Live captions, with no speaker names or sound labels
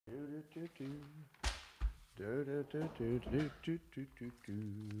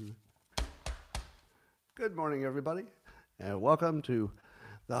Good morning, everybody, and welcome to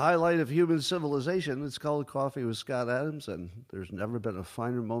the highlight of human civilization. It's called Coffee with Scott Adams, and there's never been a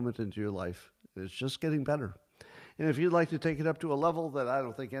finer moment into your life. It's just getting better. And if you'd like to take it up to a level that I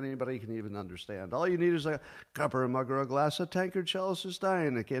don't think anybody can even understand, all you need is a cup or a mug or a glass, a tankard, chalice or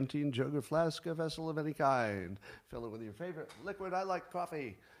stein, a canteen, jug or flask, a vessel of any kind. Fill it with your favorite liquid. I like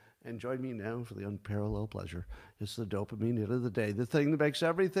coffee. And join me now for the unparalleled pleasure. It's the dopamine hit of the day, the thing that makes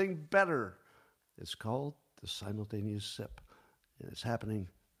everything better. It's called the simultaneous sip, and it's happening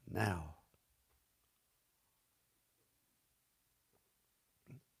now.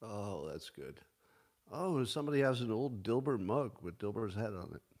 Oh, that's good. Oh, somebody has an old Dilbert mug with Dilbert's head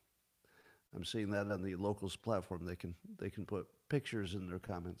on it. I'm seeing that on the Locals platform. They can put pictures in their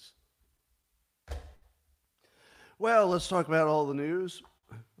comments. Well, let's talk about all the news.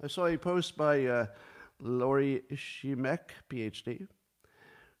 I saw a post by Lori Shimek, PhD,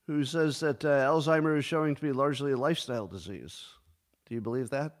 who says that Alzheimer's is showing to be largely a lifestyle disease. Do you believe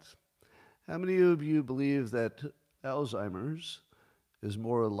that? How many of you believe that Alzheimer's is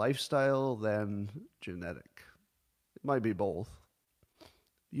more a lifestyle than genetic? It might be both.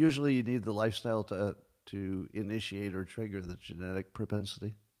 Usually you need the lifestyle to initiate or trigger the genetic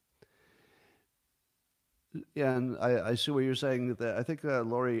propensity. Yeah, and I see what you're saying. That I think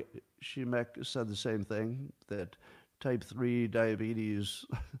Lori Shimek said the same thing, that type 3 diabetes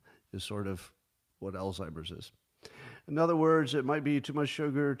is sort of what Alzheimer's is. In other words, it might be too much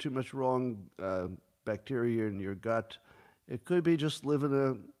sugar, too much wrong bacteria in your gut. It could be just living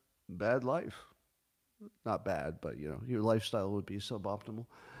a bad life. Not bad, but your lifestyle would be suboptimal.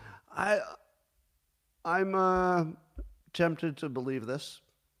 I'm tempted to believe this.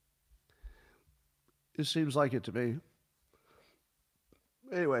 It seems like it to me.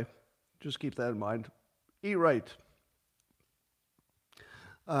 Anyway, just keep that in mind. Eat right.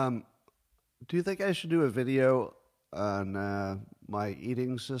 Do you think I should do a video on my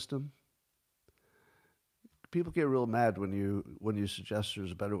eating system? People get real mad when you suggest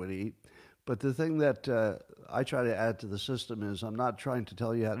there's a better way to eat. But the thing that I try to add to the system is I'm not trying to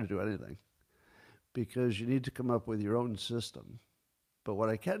tell you how to do anything, because you need to come up with your own system. But what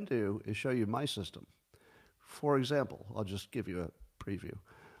I can do is show you my system. For example, I'll just give you a preview.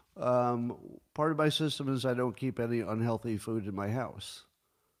 Part of my system is I don't keep any unhealthy food in my house.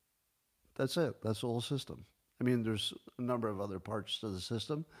 That's it. That's the whole system. I mean, there's a number of other parts to the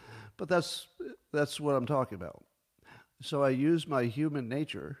system, but that's what I'm talking about. So I use my human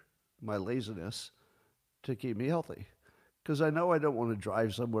nature, my laziness, to keep me healthy, because I know I don't want to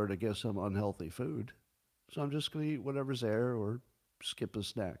drive somewhere to get some unhealthy food. So I'm just going to eat whatever's there or skip a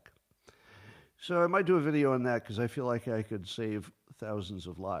snack. So I might do a video on that because I feel like I could save thousands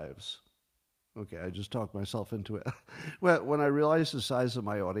of lives. Okay, I just talked myself into it. Well, when I realized the size of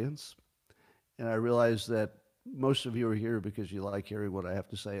my audience, and I realized that most of you are here because you like hearing what I have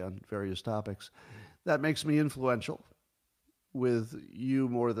to say on various topics, that makes me influential with you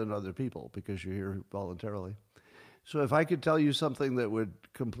more than other people because you're here voluntarily. So if I could tell you something that would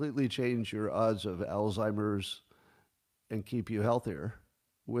completely change your odds of Alzheimer's and keep you healthier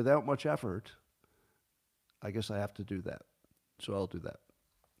without much effort, I guess I have to do that. So I'll do that.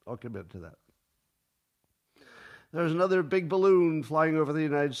 I'll commit to that. There's another big balloon flying over the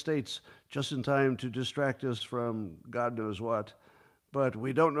United States just in time to distract us from God knows what. But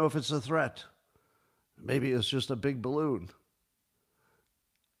we don't know if it's a threat. Maybe it's just a big balloon.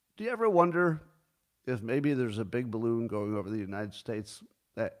 Do you ever wonder if maybe there's a big balloon going over the United States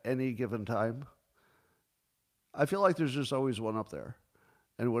at any given time? I feel like there's just always one up there.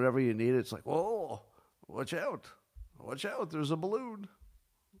 And whatever you need, it's like, whoa, watch out. Watch out, there's a balloon.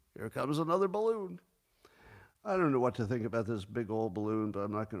 Here comes another balloon. I don't know what to think about this big old balloon, but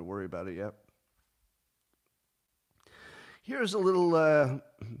I'm not going to worry about it yet. Here's a little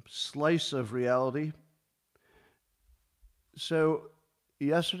slice of reality. So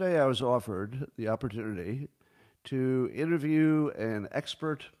yesterday I was offered the opportunity to interview an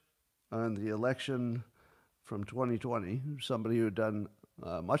expert on the election from 2020, somebody who had done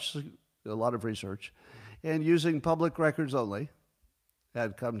a lot of research, and using public records only,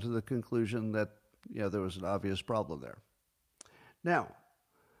 had come to the conclusion that there was an obvious problem there. Now,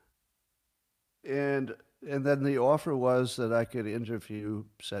 and then the offer was that I could interview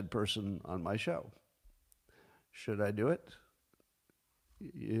said person on my show. Should I do it?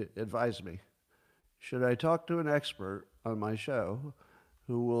 Advise me. Should I talk to an expert on my show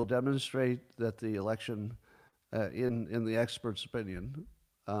who will demonstrate that the election, in the expert's opinion,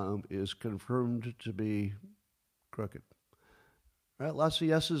 is confirmed to be crooked? Right? Lots of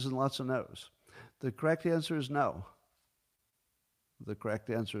yeses and lots of nos. The correct answer is no. The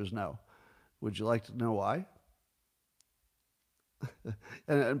correct answer is no. Would you like to know why?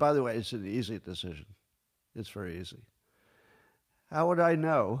 And by the way, it's an easy decision. It's very easy. How would I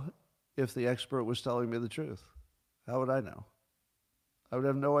know if the expert was telling me the truth? How would I know? I would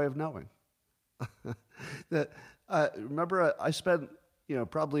have no way of knowing. Remember, I spent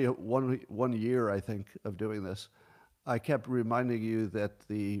probably one year, I think, of doing this. I kept reminding you that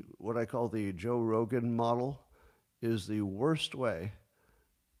what I call the Joe Rogan model is the worst way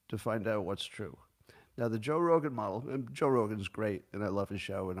to find out what's true. Now, the Joe Rogan model, and Joe Rogan's great, and I love his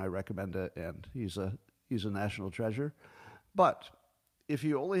show, and I recommend it, and he's a national treasure. But if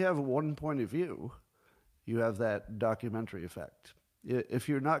you only have one point of view, you have that documentary effect. If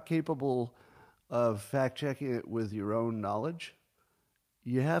you're not capable of fact-checking it with your own knowledge,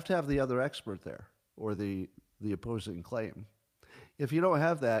 you have to have the other expert there, or the opposing claim. If you don't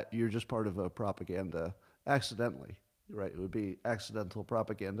have that, you're just part of a propaganda accidentally, right? It would be accidental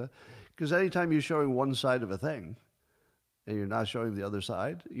propaganda. Because anytime you're showing one side of a thing and you're not showing the other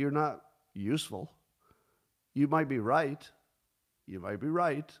side, you're not useful. You might be right. You might be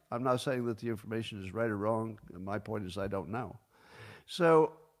right. I'm not saying that the information is right or wrong. And my point is I don't know.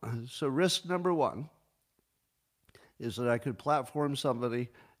 So risk number one is that I could platform somebody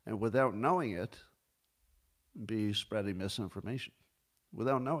and without knowing it, be spreading misinformation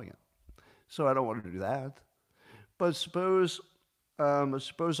without knowing it. So I don't want to do that. But suppose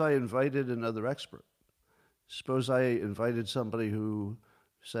I invited another expert. Suppose I invited somebody who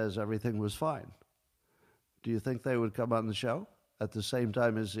says everything was fine. Do you think they would come on the show at the same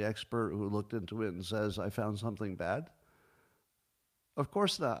time as the expert who looked into it and says, I found something bad? Of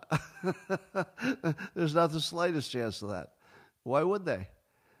course not. There's not the slightest chance of that. Why would they?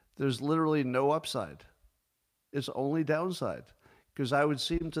 There's literally no upside. It's only downside. Because I would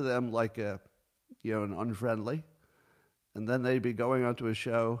seem to them like an unfriendly, and then they'd be going onto a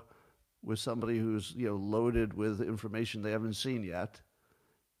show with somebody who's loaded with information they haven't seen yet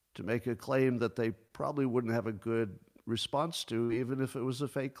to make a claim that they probably wouldn't have a good response to, even if it was a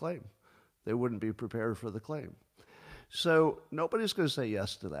fake claim. They wouldn't be prepared for the claim. So nobody's going to say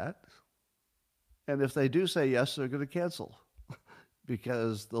yes to that. And if they do say yes, they're going to cancel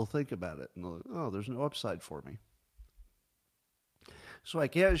because they'll think about it and they'll, oh, there's no upside for me. So I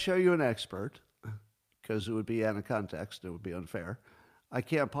can't show you an expert because it would be out of context. It would be unfair. I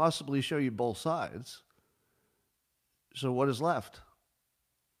can't possibly show you both sides. So what is left?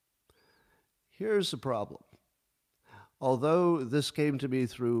 Here's the problem. Although this came to me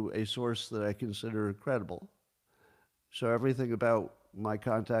through a source that I consider credible, so everything about my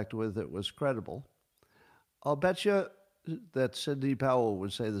contact with it was credible, I'll bet you that Sidney Powell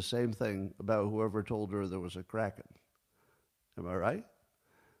would say the same thing about whoever told her there was a Kraken. Am I right?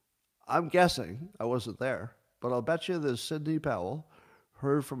 I'm guessing. I wasn't there. But I'll bet you that Sidney Powell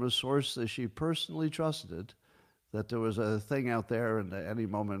heard from a source that she personally trusted that there was a thing out there and at any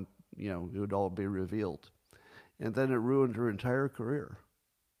moment, it would all be revealed. And then it ruined her entire career.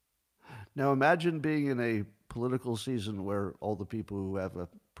 Now imagine being in a political season where all the people who have a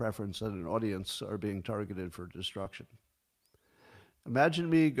preference and an audience are being targeted for destruction. Imagine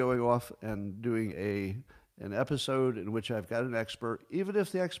me going off and doing an episode in which I've got an expert, even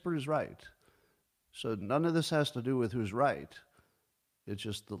if the expert is right. So none of this has to do with who's right. It's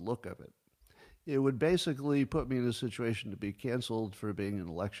just the look of it. It would basically put me in a situation to be canceled for being an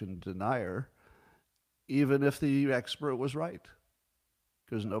election denier, even if the expert was right.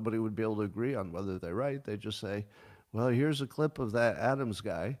 Because nobody would be able to agree on whether they're right. They just say, well, here's a clip of that Adams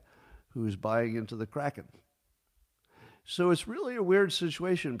guy who's buying into the Kraken. So it's really a weird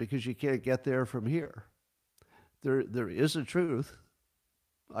situation because you can't get there from here. There is a truth.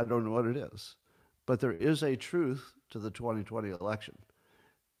 I don't know what it is. But there is a truth to the 2020 election.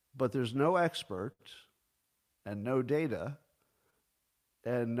 But there's no expert and no data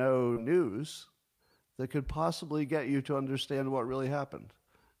and no news that could possibly get you to understand what really happened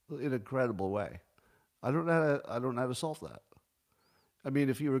in a credible way. I don't know how to solve that. I mean,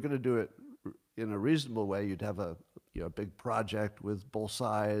 if you were going to do it in a reasonable way, you'd have a big project with both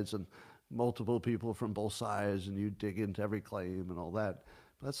sides and multiple people from both sides, and you dig into every claim and all that.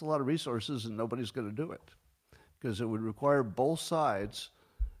 But that's a lot of resources, and nobody's going to do it because it would require both sides.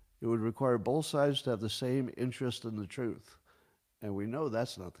 It would require both sides to have the same interest in the truth, and we know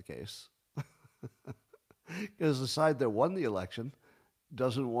that's not the case. Because the side that won the election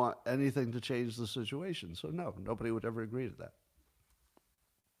doesn't want anything to change the situation. So no, nobody would ever agree to that.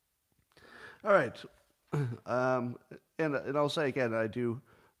 All right. And I'll say again, I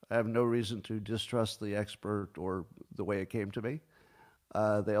have no reason to distrust the expert or the way it came to me.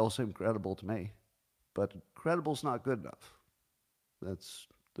 They all seem credible to me. But credible's not good enough. That's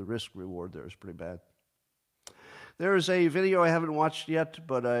the risk reward there is pretty bad. There is a video I haven't watched yet,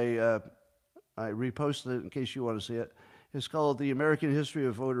 but I reposted it in case you want to see it. It's called The American History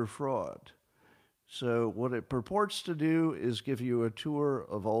of Voter Fraud. So what it purports to do is give you a tour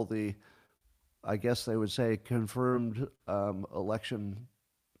of all the, I guess they would say, confirmed election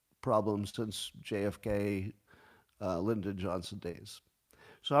problems since JFK, Lyndon Johnson days.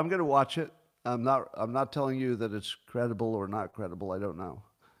 So I'm going to watch it. I'm not telling you that it's credible or not credible. I don't know.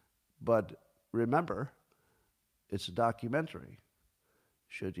 But remember, it's a documentary.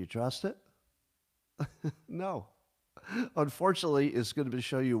 Should you trust it? No. Unfortunately, it's going to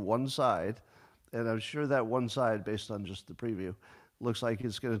show you one side, and I'm sure that one side, based on just the preview, looks like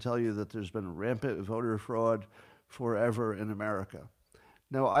it's going to tell you that there's been rampant voter fraud forever in America.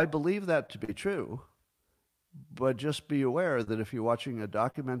 Now, I believe that to be true, but just be aware that if you're watching a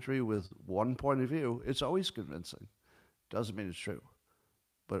documentary with one point of view, it's always convincing. Doesn't mean it's true,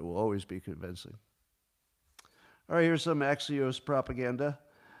 but it will always be convincing. All right, here's some Axios propaganda.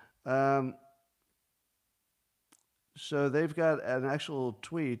 So they've got an actual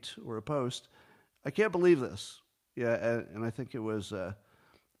tweet or a post. I can't believe this. Yeah, and I think it was the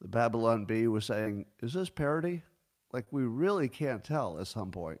Babylon Bee was saying, is this parody? Like, we really can't tell at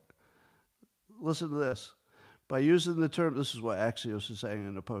some point. Listen to this. By using the term, this is what Axios is saying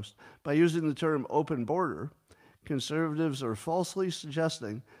in a post, by using the term open border, conservatives are falsely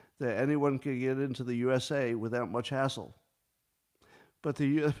suggesting that anyone can get into the USA without much hassle. But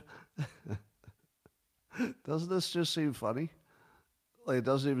doesn't this just seem funny? Like, it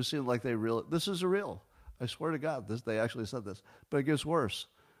doesn't even seem like this is real. I swear to God, they actually said this. But it gets worse.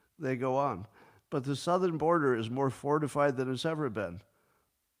 They go on. But the southern border is more fortified than it's ever been.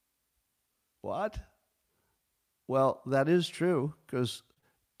 What? Well, that is true, because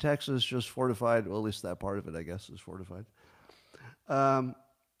Texas just fortified, well, at least that part of it, I guess, is fortified.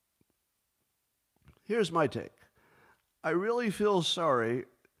 Here's my take. I really feel sorry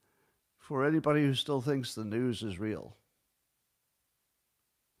for anybody who still thinks the news is real.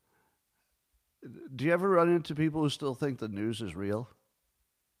 Do you ever run into people who still think the news is real?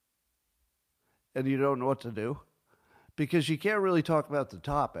 And you don't know what to do? Because you can't really talk about the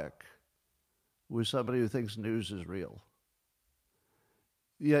topic with somebody who thinks news is real.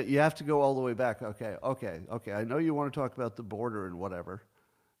 Yeah, you have to go all the way back. Okay. I know you want to talk about the border and whatever,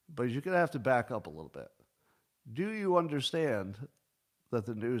 but you're going to have to back up a little bit. Do you understand that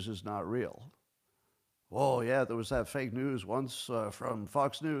the news is not real? Oh, yeah, there was that fake news once from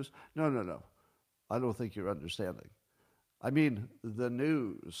Fox News. No. I don't think you're understanding. I mean, the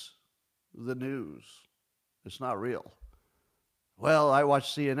news. It's not real. Well, I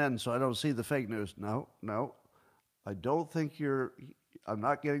watch CNN, so I don't see the fake news. No. I don't think I'm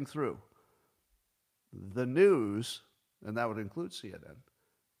not getting through. The news, and that would include CNN,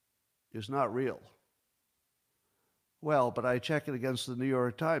 is not real. Well, but I check it against the New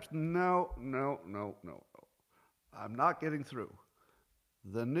York Times. No. I'm not getting through.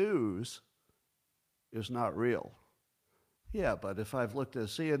 The news is not real. Yeah, but if I've looked at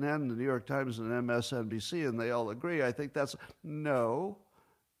CNN, the New York Times, and MSNBC, and they all agree, I think that's... No,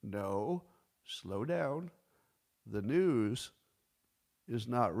 slow down. The news is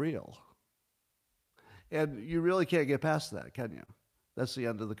not real. And you really can't get past that, can you? That's the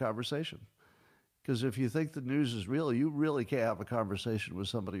end of the conversation. Because if you think the news is real, you really can't have a conversation with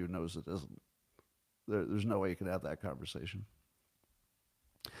somebody who knows it isn't. There's no way you can have that conversation.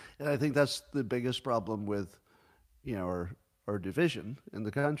 And I think that's the biggest problem with, our division in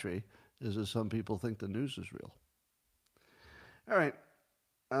the country, is that some people think the news is real. All right.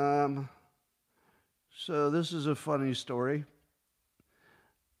 So this is a funny story.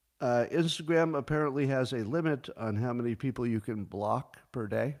 Instagram apparently has a limit on how many people you can block per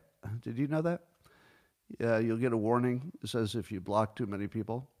day. Did you know that? Yeah, you'll get a warning. It says if you block too many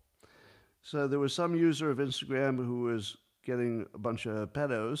people. So there was some user of Instagram who was getting a bunch of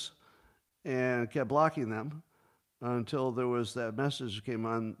pedos and kept blocking them until there was that message that came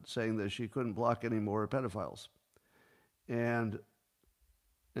on saying that she couldn't block any more pedophiles. And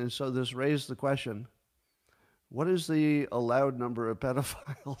so this raised the question, what is the allowed number of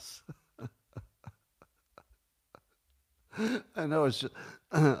pedophiles? I know it's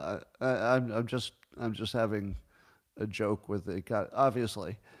just, I'm just having a joke with it,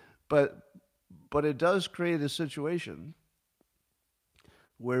 obviously, but it does create a situation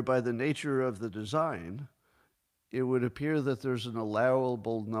where, by the nature of the design, it would appear that there's an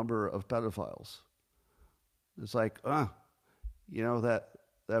allowable number of pedophiles. It's like, that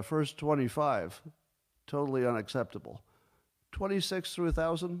first 25, totally unacceptable. 26 through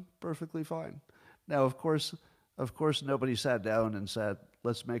 1,000, perfectly fine. Now, of course, nobody sat down and said,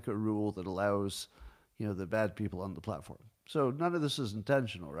 let's make a rule that allows, the bad people on the platform. So none of this is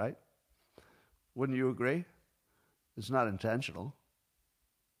intentional, right? Wouldn't you agree? It's not intentional.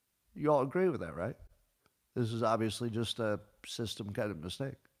 You all agree with that, right? This is obviously just a system kind of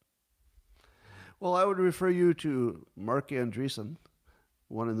mistake. Well, I would refer you to Mark Andreessen,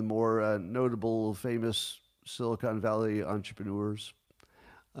 one of the more notable, famous Silicon Valley entrepreneurs,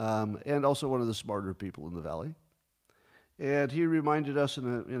 and also one of the smarter people in the Valley. And he reminded us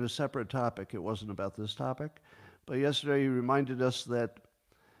in a separate topic, it wasn't about this topic, but yesterday he reminded us that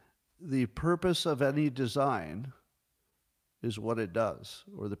the purpose of any design is what it does,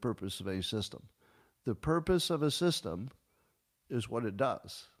 or the purpose of any system. The purpose of a system is what it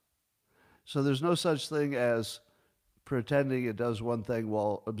does. So there's no such thing as pretending it does one thing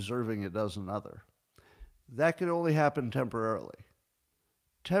while observing it does another. That can only happen temporarily.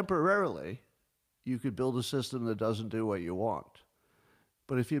 Temporarily, you could build a system that doesn't do what you want.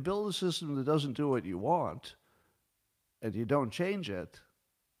 But if you build a system that doesn't do what you want, and you don't change it,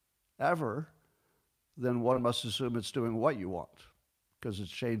 ever, then one must assume it's doing what you want, because it's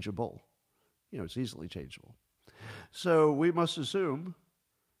changeable. It's easily changeable. So we must assume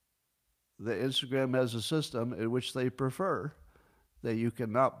that Instagram has a system in which they prefer that you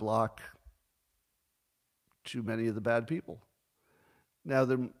cannot block too many of the bad people. Now,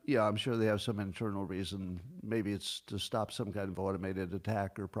 I'm sure they have some internal reason. Maybe it's to stop some kind of automated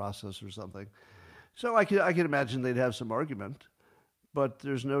attack or process or something. So I can imagine they'd have some argument, but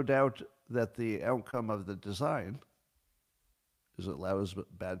there's no doubt that the outcome of the design is it allows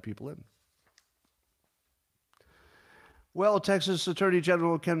bad people in. Well, Texas Attorney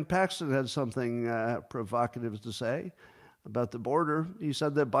General Ken Paxton had something provocative to say about the border. He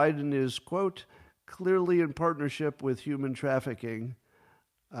said that Biden is, quote, clearly in partnership with human trafficking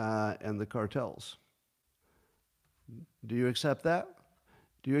and the cartels. Do you accept that?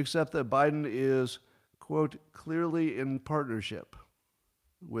 Do you accept that Biden is, quote, clearly in partnership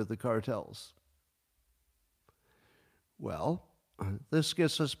with the cartels? Well, this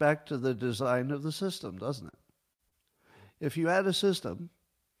gets us back to the design of the system, doesn't it? If you had a system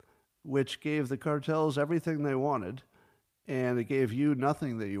which gave the cartels everything they wanted and it gave you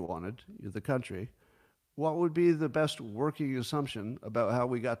nothing that you wanted, the country, what would be the best working assumption about how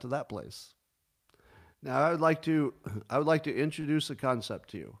we got to that place? Now, I would like to introduce a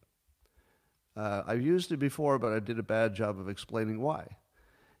concept to you. I've used it before, but I did a bad job of explaining why.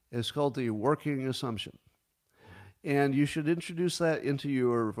 It's called the working assumption. And you should introduce that into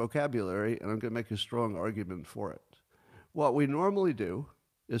your vocabulary, and I'm going to make a strong argument for it. What we normally do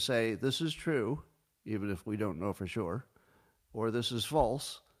is say, this is true, even if we don't know for sure, or this is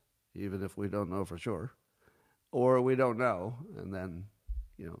false, even if we don't know for sure, or we don't know, and then,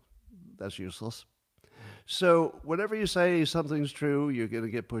 that's useless. So whenever you say something's true, you're going to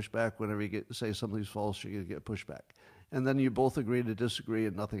get pushback. Whenever you say something's false, you're going to get pushback. And then you both agree to disagree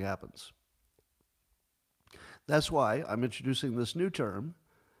and nothing happens. That's why I'm introducing this new term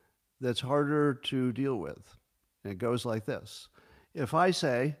that's harder to deal with. And it goes like this. If I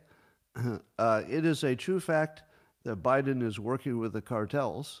say, it is a true fact that Biden is working with the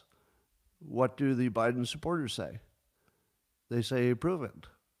cartels, what do the Biden supporters say? They say, prove it.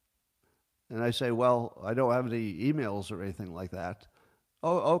 And I say, well, I don't have any emails or anything like that.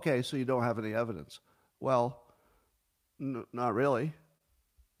 Oh, okay, so you don't have any evidence. Well, not really.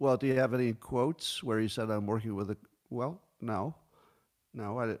 Well, do you have any quotes where he said I'm working with a... Well, no.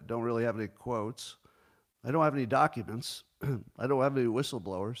 No, I don't really have any quotes. I don't have any documents. I don't have any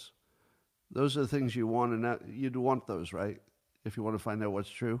whistleblowers. Those are the things you want, and you'd want those, right? If you want to find out what's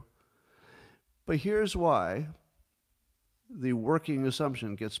true. But here's why the working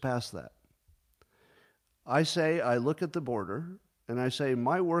assumption gets past that. I look at the border, and I say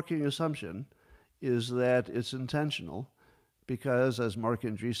my working assumption is that it's intentional because, as Mark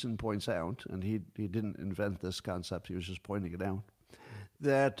Andreessen points out, and he didn't invent this concept, he was just pointing it out,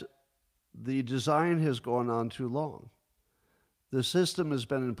 that the design has gone on too long. The system has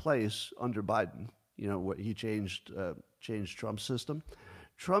been in place under Biden. What he changed Trump's system.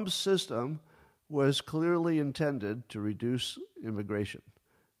 Trump's system was clearly intended to reduce immigration.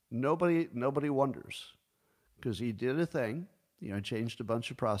 Nobody wonders, because he did a thing, changed a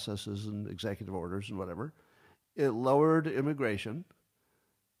bunch of processes and executive orders and whatever. It lowered immigration.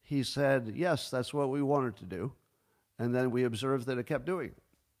 He said, yes, that's what we wanted to do. And then we observed that it kept doing it.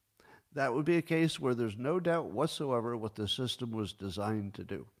 That would be a case where there's no doubt whatsoever what the system was designed to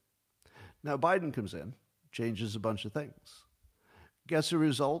do. Now Biden comes in, changes a bunch of things, gets a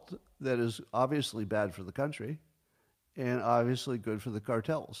result that is obviously bad for the country, and obviously good for the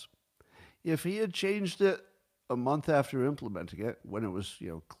cartels. If he had changed it a month after implementing it, when it was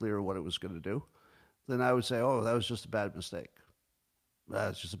clear what it was going to do, then I would say, oh, that was just a bad mistake.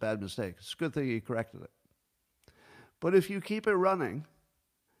 That's just a bad mistake. It's a good thing he corrected it. But if you keep it running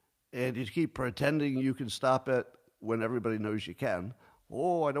and you keep pretending you can stop it when everybody knows you can,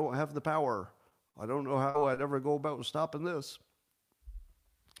 oh, I don't have the power. I don't know how I'd ever go about stopping this.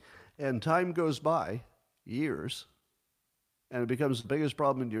 And time goes by, years, and it becomes the biggest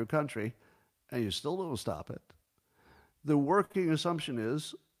problem in your country, and you still don't stop it. The working assumption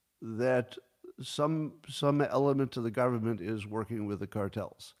is that some element of the government is working with the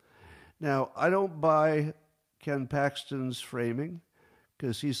cartels. Now, I don't buy Ken Paxton's framing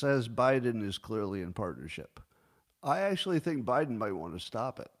because he says Biden is clearly in partnership. I actually think Biden might want to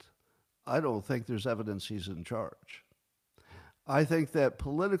stop it. I don't think there's evidence he's in charge. I think that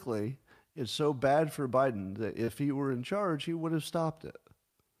politically, it's so bad for Biden that if he were in charge, he would have stopped it.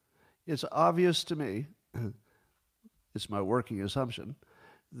 It's obvious to me, it's my working assumption,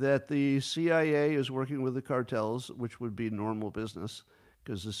 that the CIA is working with the cartels, which would be normal business,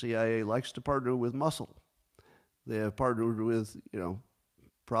 because the CIA likes to partner with muscle. They have partnered with,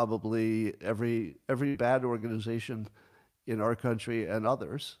 probably every bad organization in our country and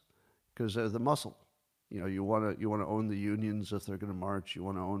others, because they're the muscle. You want to own the unions if they're going to march. You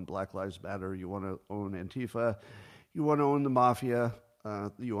want to own Black Lives Matter. You want to own Antifa. You want to own the mafia.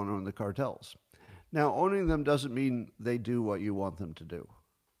 You want to own the cartels. Now, owning them doesn't mean they do what you want them to do.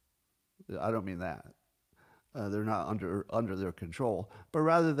 I don't mean that. They're not under their control, but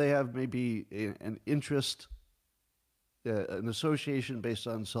rather they have maybe an interest, an association based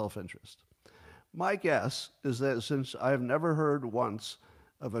on self-interest. My guess is that since I've never heard once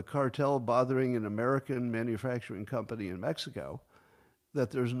of a cartel bothering an American manufacturing company in Mexico, that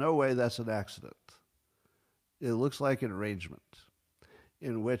there's no way that's an accident. It looks like an arrangement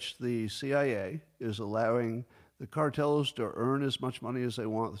in which the CIA is allowing the cartels to earn as much money as they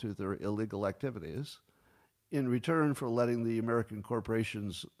want through their illegal activities in return for letting the American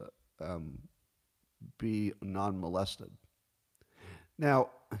corporations be non-molested. Now,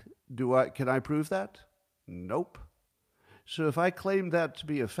 can I prove that? Nope. So if I claimed that to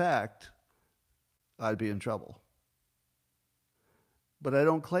be a fact, I'd be in trouble. But I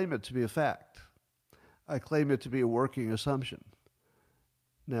don't claim it to be a fact. I claim it to be a working assumption.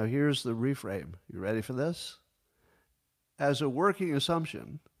 Now here's the reframe. You ready for this? As a working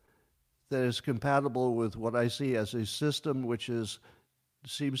assumption that is compatible with what I see as a system which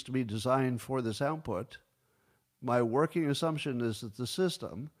seems to be designed for this output, my working assumption is that the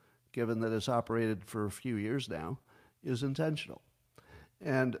system, given that it's operated for a few years now, is intentional.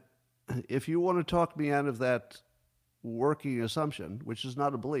 And if you want to talk me out of that working assumption, which is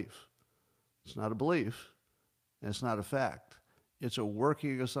not a belief, it's not a belief, and it's not a fact, it's a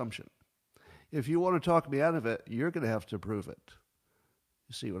working assumption. If you want to talk me out of it, you're going to have to prove it.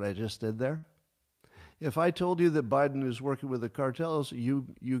 You see what I just did there? If I told you that Biden is working with the cartels, you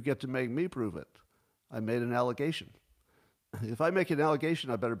get to make me prove it. I made an allegation. If I make an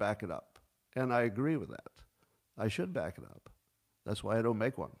allegation, I better back it up. And I agree with that. I should back it up. That's why I don't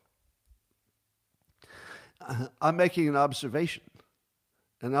make one. I'm making an observation.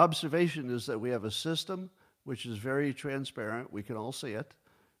 An observation is that we have a system which is very transparent. We can all see it.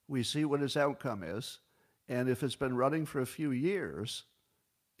 We see what its outcome is. And if it's been running for a few years,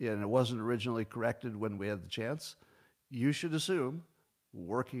 and it wasn't originally corrected when we had the chance, you should assume,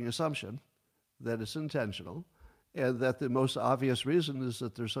 working assumption, that it's intentional, and that the most obvious reason is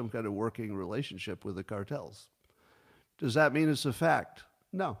that there's some kind of working relationship with the cartels. Does that mean it's a fact?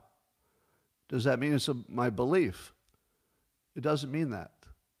 No. Does that mean it's my belief? It doesn't mean that.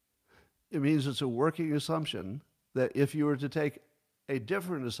 It means it's a working assumption that if you were to take a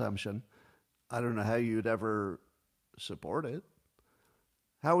different assumption, I don't know how you'd ever support it.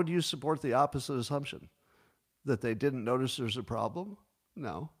 How would you support the opposite assumption? That they didn't notice there's a problem?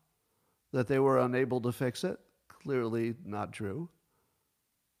 No. That they were unable to fix it? Clearly not true.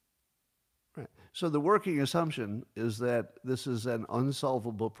 Right. So the working assumption is that this is an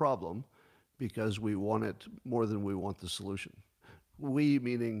unsolvable problem because we want it more than we want the solution. We,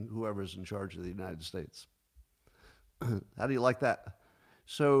 meaning whoever's in charge of the United States. How do you like that?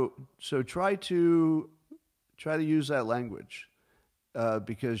 So try to use that language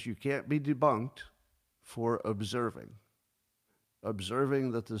because you can't be debunked for observing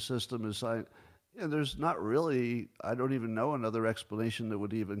that the system is signed. And there's not really, I don't even know another explanation that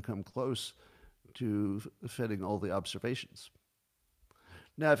would even come close to fitting all the observations.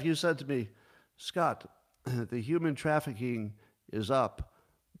 Now, if you said to me, Scott, the human trafficking is up,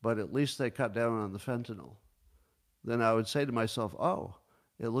 but at least they cut down on the fentanyl. then I would say to myself, oh,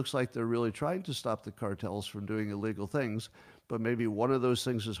 it looks like they're really trying to stop the cartels from doing illegal things, but maybe one of those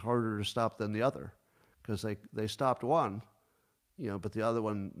things is harder to stop than the other because they stopped one, but the other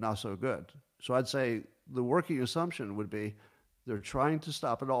one not so good. So I'd say the working assumption would be they're trying to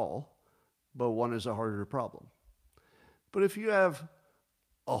stop it all, but one is a harder problem. But if you have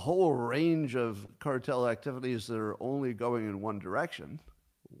a whole range of cartel activities that are only going in one direction,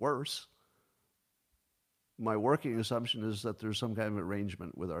 worse, my working assumption is that there's some kind of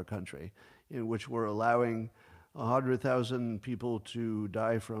arrangement with our country in which we're allowing 100,000 people to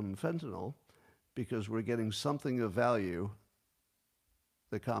die from fentanyl because we're getting something of value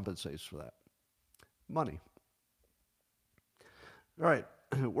that compensates for that. Money. All right,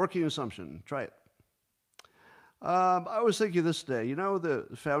 working assumption, try it. I was thinking this today, the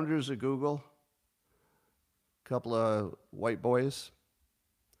founders of Google, a couple of white boys.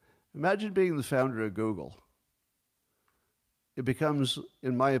 Imagine being the founder of Google. It becomes,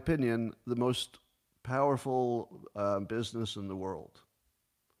 in my opinion, the most powerful business in the world.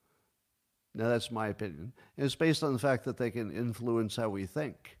 Now, that's my opinion. And it's based on the fact that they can influence how we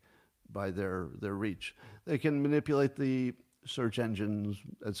think by their reach. They can manipulate the search engines,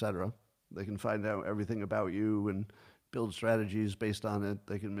 etc. They can find out everything about you and build strategies based on it.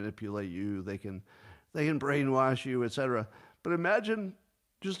 They can manipulate you. They can brainwash you, etc. But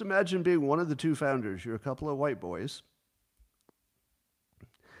just imagine being one of the two founders. You're a couple of white boys.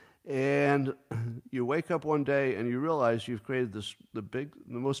 And you wake up one day and you realize you've created the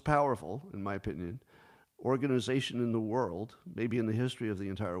most powerful, in my opinion, organization in the world, maybe in the history of the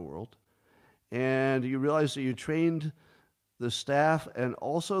entire world. And you realize that you trained the staff and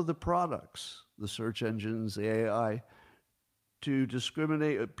also the products, the search engines, the AI, to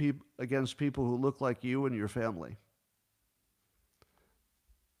discriminate against people who look like you and your family.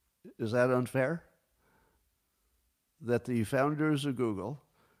 Is that unfair? That the founders of Google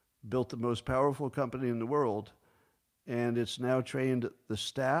built the most powerful company in the world, and it's now trained the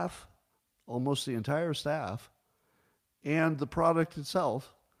staff, almost the entire staff, and the product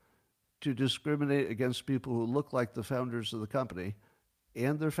itself to discriminate against people who look like the founders of the company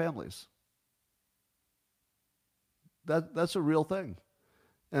and their families. That's a real thing.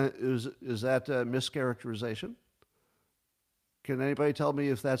 Is that a mischaracterization? Can anybody tell me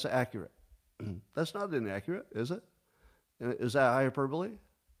if that's accurate? That's not inaccurate, is it? Is that hyperbole?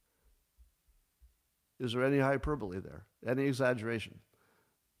 Is there any hyperbole there? Any exaggeration?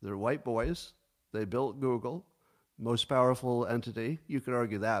 They're white boys. They built Google, most powerful entity. You could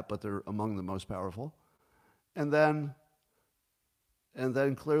argue that, but they're among the most powerful. And then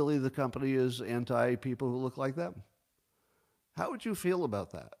clearly the company is anti-people who look like them. How would you feel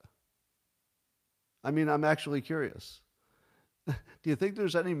about that? I mean, I'm actually curious. Do you think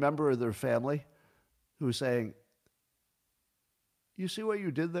there's any member of their family who's saying, you see what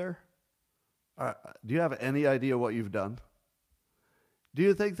you did there? Do you have any idea what you've done? Do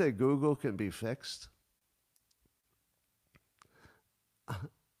you think that Google can be fixed?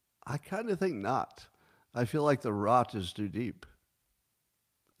 I kind of think not. I feel like the rot is too deep.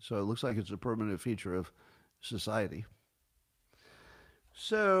 So it looks like it's a permanent feature of society.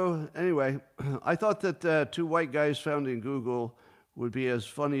 So anyway, I thought that two white guys founding Google would be as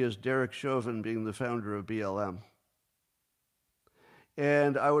funny as Derek Chauvin being the founder of BLM.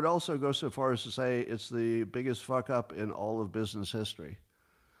 And I would also go so far as to say it's the biggest fuck up in all of business history.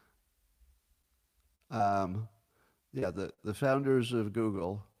 The founders of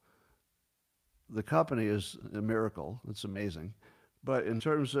Google, the company is a miracle. It's amazing. But in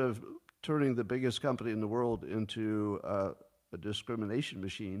terms of turning the biggest company in the world into a discrimination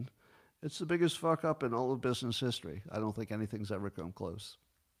machine, it's the biggest fuck up in all of business history. I don't think anything's ever come close.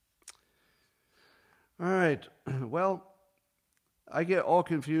 All right. Well, I get all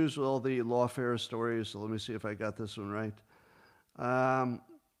confused with all the lawfare stories, so let me see if I got this one right.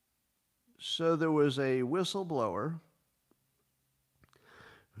 So there was a whistleblower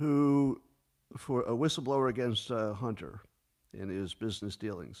for a whistleblower against Hunter in his business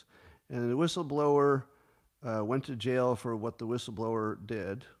dealings. And the whistleblower went to jail for what the whistleblower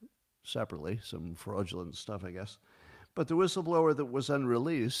did separately, some fraudulent stuff, I guess. But the whistleblower that was then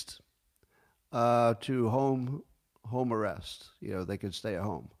released to home arrest. They could stay at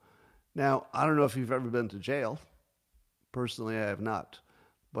home. Now, I don't know if you've ever been to jail. Personally, I have not.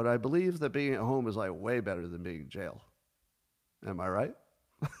 But I believe that being at home is like way better than being in jail. Am I right?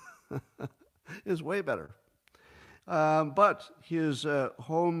 It's way better. But his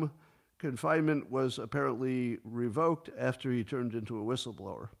home confinement was apparently revoked after he turned into a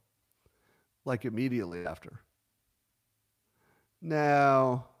whistleblower. Like immediately after.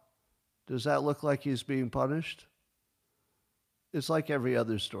 Now, does that look like he's being punished? it's like every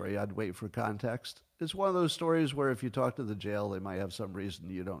other story. I'd wait for context. It's one of those stories where if you talk to the jail, they might have some reason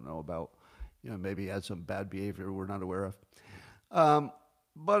you don't know about. Maybe he had some bad behavior we're not aware of.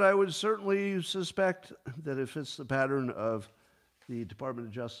 But I would certainly suspect that it fits the pattern of the Department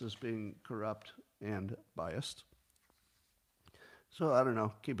of Justice being corrupt and biased. So I don't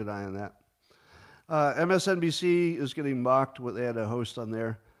know. Keep an eye on that. MSNBC is getting mocked. They had a host on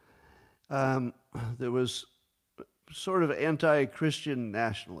there. There was sort of anti-Christian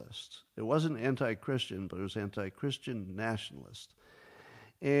nationalist. It wasn't anti-Christian, but it was anti-Christian nationalist.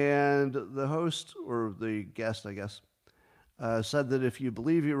 And the host, or the guest, I guess, said that if you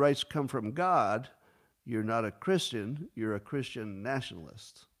believe your rights come from God, you're not a Christian, you're a Christian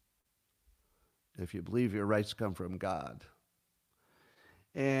nationalist. If you believe your rights come from God.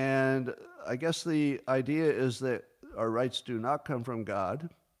 And I guess the idea is that our rights do not come from God,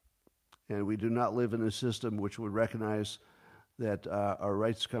 and we do not live in a system which would recognize that our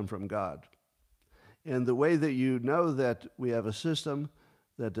rights come from God. And the way that you know that we have a system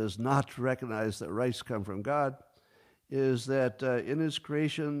that does not recognize that rights come from God is that in its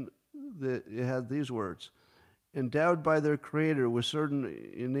creation, it had these words: endowed by their creator with certain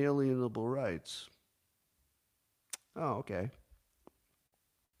inalienable rights. Oh, okay.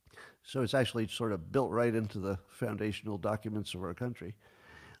 So it's actually sort of built right into the foundational documents of our country.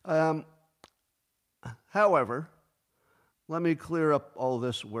 However, let me clear up all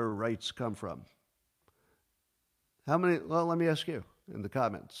this where rights come from. Well, let me ask you in the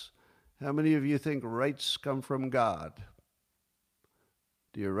comments. How many of you think rights come from God?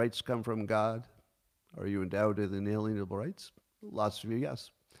 Do your rights come from God? Are you endowed with inalienable rights? Lots of you,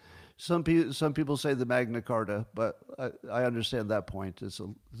 yes. Some people say the Magna Carta, but I understand that point. It's a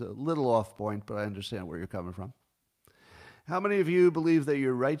little off point, but I understand where you're coming from. How many of you believe that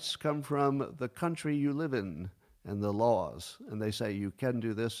your rights come from the country you live in and the laws? And they say you can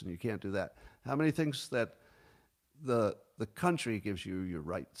do this and you can't do that. How many thinks that the country gives you your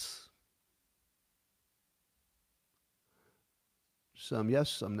rights? Some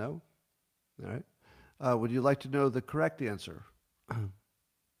yes, some no. All right. Would you like to know the correct answer?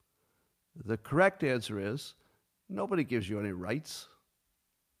 The correct answer is nobody gives you any rights.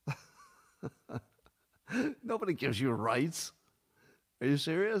 Nobody gives you rights. Are you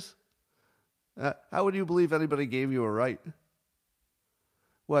serious? How would you believe anybody gave you a right?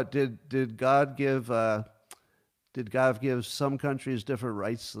 What did God give? Did God give some countries different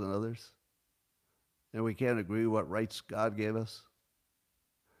rights than others? And we can't agree what rights God gave us?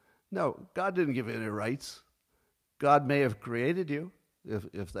 No, God didn't give you any rights. God may have created you,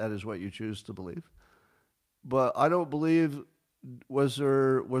 if that is what you choose to believe. But I don't believe, was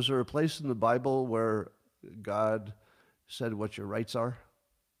there a place in the Bible where God said what your rights are?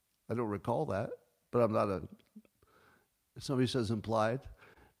 I don't recall that, but I'm not somebody says implied.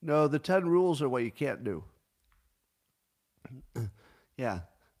 No, the 10 rules are what you can't do. Yeah,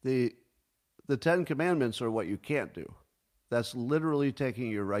 the 10 commandments are what you can't do. That's literally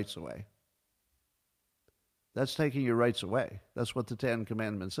taking your rights away. That's taking your rights away. That's what the 10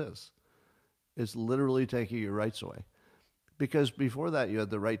 Commandments is. It's literally taking your rights away. Because before that, you had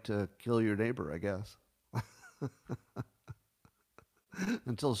the right to kill your neighbor, I guess.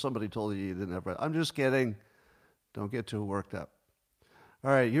 Until somebody told you didn't have right. I'm just kidding. Don't get too worked up.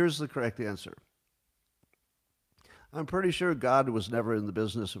 All right, here's the correct answer. I'm pretty sure God was never in the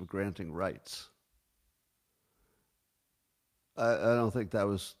business of granting rights. I don't think that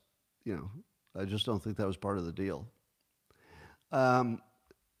was, I just don't think that was part of the deal.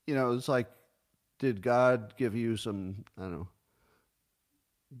 It's like, did God give you some, I don't know,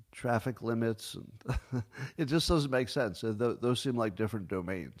 traffic limits? And it just doesn't make sense. Those seem like different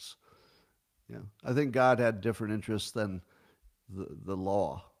domains. I think God had different interests than the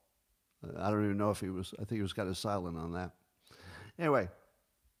law. I don't even know if I think he was kind of silent on that. Anyway,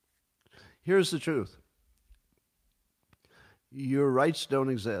 here's the truth. Your rights don't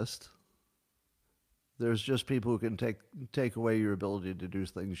exist. There's just people who can take away your ability to do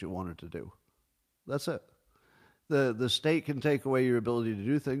things you wanted to do. That's it. The state can take away your ability to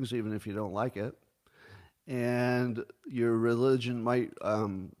do things even if you don't like it. And your religion might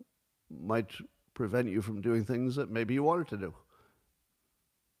prevent you from doing things that maybe you wanted to do.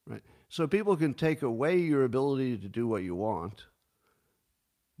 Right? So people can take away your ability to do what you want,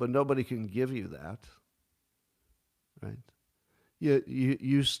 but nobody can give you that. Right?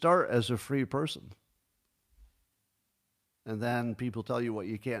 You start as a free person. And then people tell you what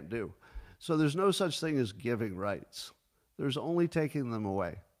you can't do. So there's no such thing as giving rights. There's only taking them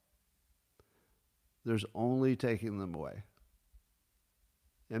away. There's only taking them away.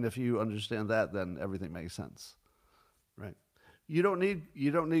 And if you understand that, then everything makes sense. Right? You don't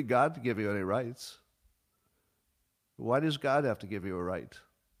need God to give you any rights. Why does God have to give you a right?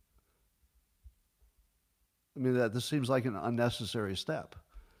 I mean, this seems like an unnecessary step.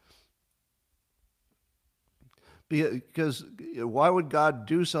 Because why would God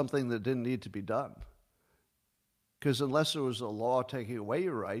do something that didn't need to be done? Because unless there was a law taking away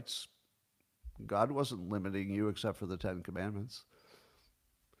your rights, God wasn't limiting you except for the Ten Commandments.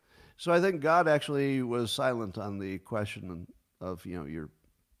 So I think God actually was silent on the question of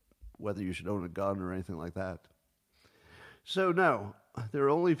whether you should own a gun or anything like that. So no, there are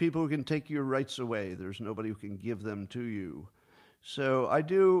only people who can take your rights away. There's nobody who can give them to you. So I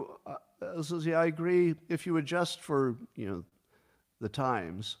do, I agree. If you adjust for the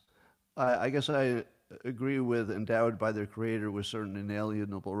times, I guess I agree with endowed by their Creator with certain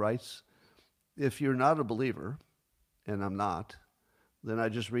inalienable rights. If you're not a believer, and I'm not, then I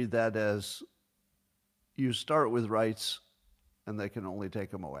just read that as you start with rights, and they can only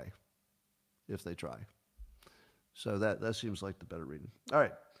take them away if they try. So that seems like the better reading. All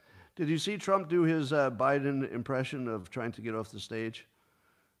right. Did you see Trump do his Biden impression of trying to get off the stage?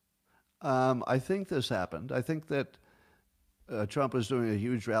 I think this happened. I think that Trump was doing a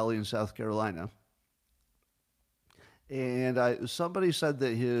huge rally in South Carolina. And somebody said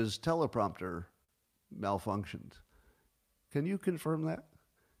that his teleprompter malfunctioned. Can you confirm that?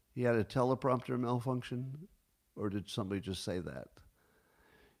 He had a teleprompter malfunction? Or did somebody just say that?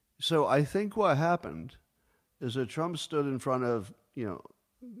 So I think what happened is that Trump stood in front of,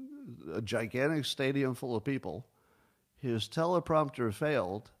 a gigantic stadium full of people. His teleprompter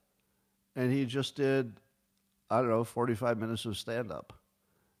failed, and he just did, 45 minutes of stand-up.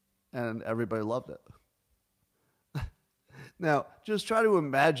 And everybody loved it. Now, just try to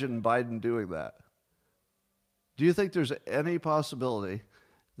imagine Biden doing that. Do you think there's any possibility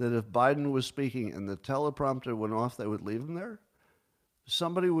that if Biden was speaking and the teleprompter went off, they would leave him there?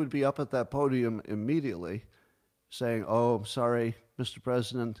 Somebody would be up at that podium immediately saying, "Oh, I'm sorry, Mr.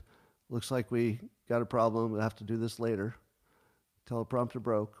 President, looks like we got a problem. We'll have to do this later. Teleprompter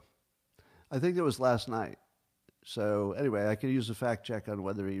broke." I think it was last night. So anyway, I could use a fact check on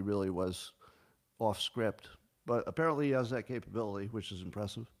whether he really was off script. But apparently he has that capability, which is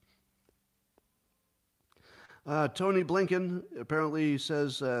impressive. Tony Blinken apparently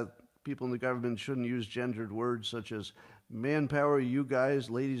says people in the government shouldn't use gendered words such as manpower, you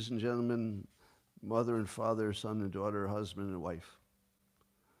guys, ladies and gentlemen, mother and father, son and daughter, husband and wife.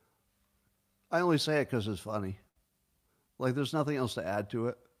 I only say it because it's funny. Like there's nothing else to add to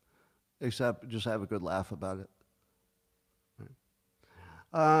it except just have a good laugh about it.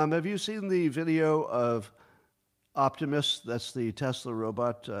 Have you seen the video of Optimus? That's the Tesla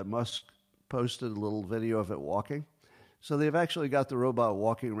robot. Musk posted a little video of it walking. So they've actually got the robot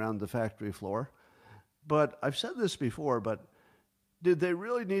walking around the factory floor. But I've said this before, but did they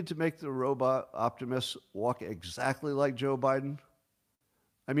really need to make the robot Optimus walk exactly like Joe Biden?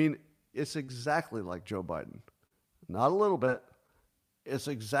 I mean, it's exactly like Joe Biden. Not a little bit. It's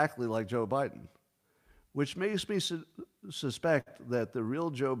exactly like Joe Biden, which makes me suspect that the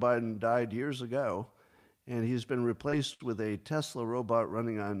real Joe Biden died years ago, and he's been replaced with a Tesla robot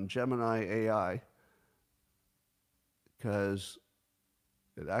running on Gemini AI because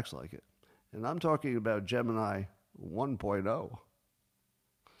it acts like it. And I'm talking about Gemini 1.0.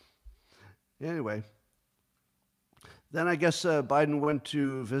 Anyway, then I guess Biden went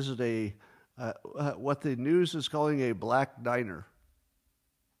to visit what the news is calling a black diner.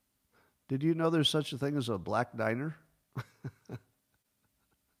 Did you know there's such a thing as a black diner?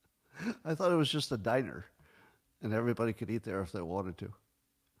 I thought it was just a diner, and everybody could eat there if they wanted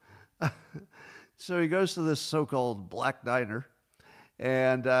to. So he goes to this so-called black diner,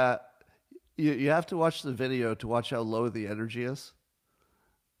 and you have to watch the video to watch how low the energy is.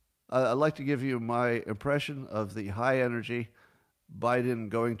 I'd like to give you my impression of the high energy Biden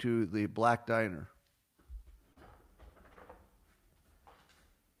going to the black diner.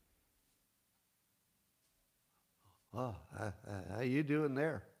 Oh, how you doing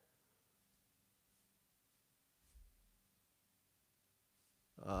there?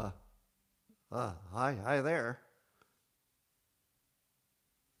 Hi there.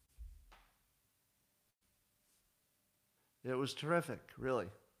 It was terrific, really.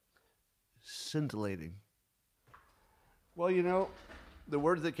 Scintillating. Well, the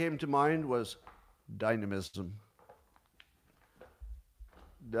word that came to mind was dynamism.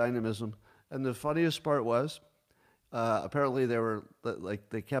 Dynamism. And the funniest part was, apparently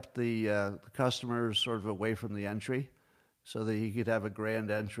they kept the customers sort of away from the entry so that he could have a grand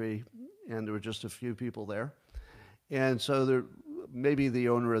entry, and there were just a few people there. And so maybe the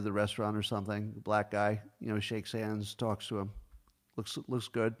owner of the restaurant or something, the black guy, shakes hands, talks to him. Looks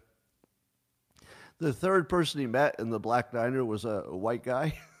good. The third person he met in the black diner was a white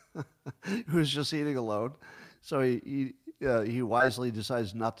guy who was just eating alone. So he wisely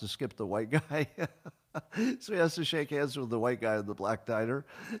decides not to skip the white guy. So he has to shake hands with the white guy in the black diner.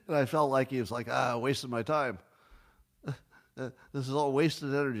 And I felt like he was like, wasting my time. This is all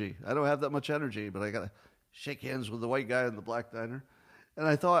wasted energy. I don't have that much energy, but I got to shake hands with the white guy in the black diner. And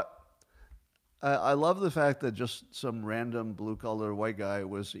I thought, I love the fact that just some random blue-collar white guy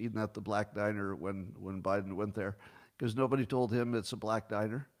was eating at the black diner when Biden went there, because nobody told him it's a black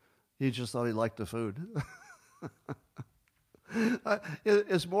diner. He just thought he liked the food.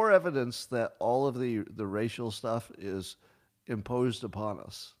 It's more evidence that all of the racial stuff is imposed upon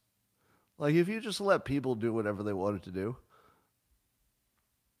us. Like, if you just let people do whatever they wanted to do,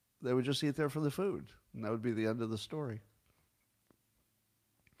 they would just eat there for the food, and that would be the end of the story.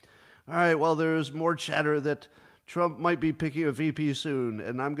 All right, well, there's more chatter that Trump might be picking a VP soon,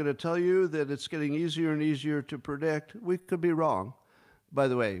 and I'm going to tell you that it's getting easier and easier to predict. We could be wrong. By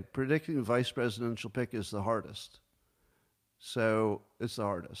the way, predicting a vice presidential pick is the hardest. So it's the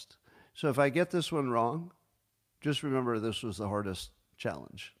hardest. So if I get this one wrong, just remember this was the hardest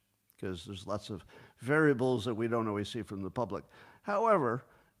challenge, because there's lots of variables that we don't always see from the public. However,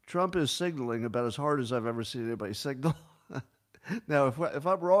 Trump is signaling about as hard as I've ever seen anybody signal. Now, if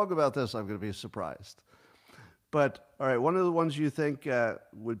I'm wrong about this, I'm going to be surprised. But, all right, one of the ones you think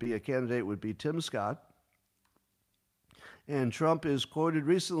would be a candidate would be Tim Scott. And Trump is quoted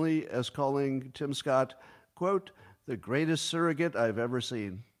recently as calling Tim Scott, quote, the greatest surrogate I've ever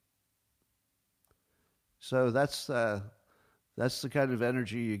seen. So that's the kind of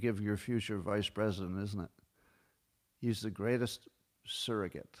energy you give your future vice president, isn't it? He's the greatest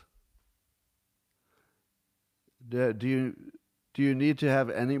surrogate. Do you need to have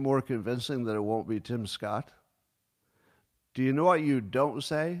any more convincing that it won't be Tim Scott? Do you know what you don't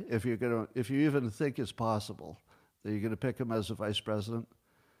say if you even think it's possible that you're going to pick him as a vice president?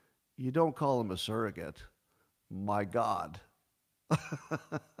 You don't call him a surrogate. My God.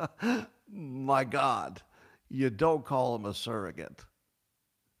 My God. You don't call him a surrogate.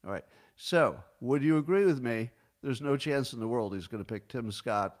 All right. So, would you agree with me? There's no chance in the world he's going to pick Tim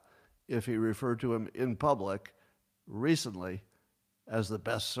Scott if he referred to him in public recently as the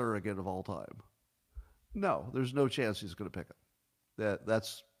best surrogate of all time. No, there's no chance he's going to pick him.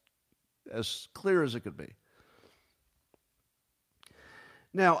 That's as clear as it could be.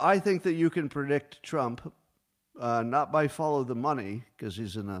 Now, I think that you can predict Trump not by follow the money, because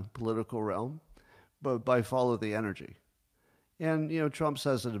he's in a political realm, but by follow the energy. And, Trump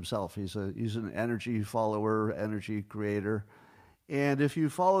says it himself. He's an energy follower, energy creator. And if you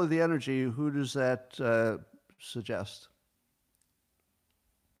follow the energy, who does that suggest?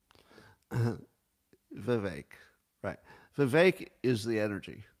 Vivek, right. Vivek is the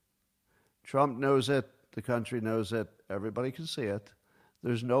energy. Trump knows it. The country knows it. Everybody can see it.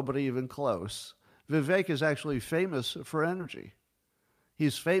 There's nobody even close. Vivek is actually famous for energy.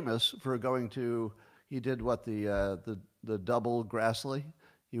 He's famous for going to, he did what, the double Grassley?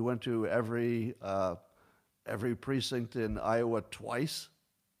 He went to every precinct in Iowa twice.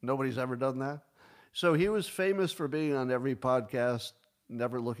 Nobody's ever done that. So he was famous for being on every podcast,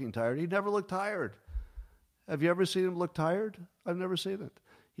 never looking tired. He never looked tired. Have you ever seen him look tired? I've never seen it.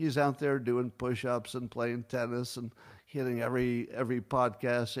 He's out there doing push-ups and playing tennis and hitting every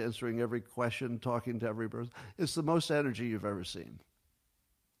podcast, answering every question, talking to every person. It's the most energy you've ever seen.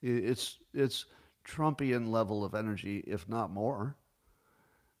 It's Trumpian level of energy, if not more.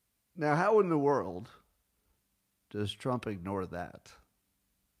 Now, how in the world does Trump ignore that?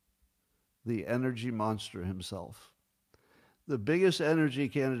 The energy monster himself. The biggest energy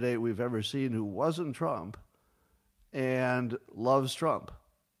candidate we've ever seen who wasn't Trump and loves Trump.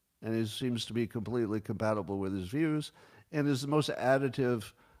 And he seems to be completely compatible with his views and is the most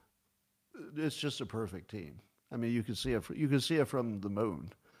additive. It's just a perfect team. I mean, you can see it from the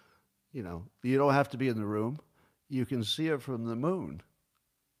moon. You don't have to be in the room. You can see it from the moon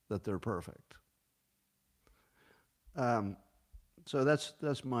that they're perfect. So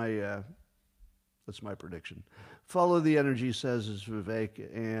that's my prediction. Follow the energy, says is Vivek.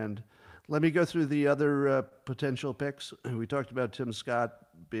 And let me go through the other potential picks. We talked about Tim Scott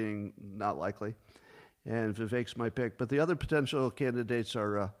being not likely, and Vivek's my pick. But the other potential candidates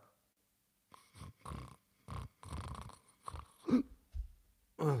are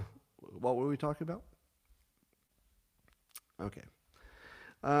what were we talking about? Okay.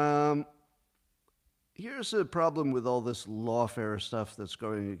 Here's the problem with all this lawfare stuff that's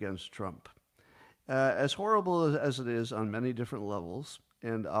going against Trump. As horrible as it is on many different levels,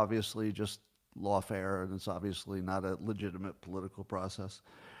 and obviously just lawfare, and it's obviously not a legitimate political process.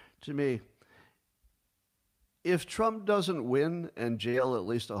 To me, if Trump doesn't win and jail at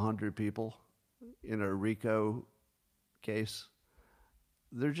least 100 people in a RICO case,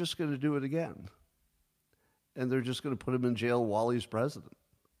 they're just going to do it again. And they're just going to put him in jail while he's president.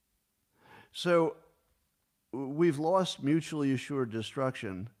 So we've lost mutually assured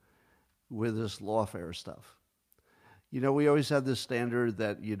destruction with this lawfare stuff. You know, we always had this standard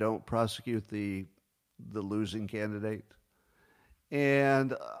that you don't prosecute the losing candidate.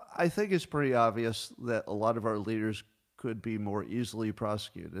 And I think it's pretty obvious that a lot of our leaders could be more easily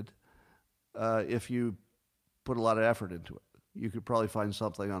prosecuted if you put a lot of effort into it. You could probably find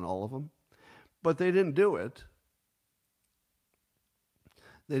something on all of them. But they didn't do it.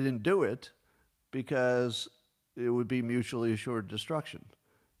 They didn't do it because it would be mutually assured destruction.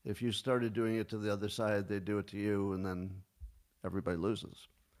 If you started doing it to the other side, they'd do it to you, and then everybody loses.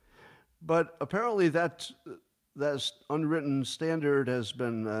 But apparently that unwritten standard has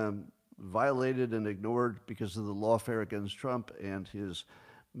been violated and ignored because of the lawfare against Trump and his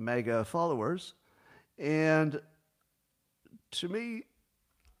MAGA followers. And to me,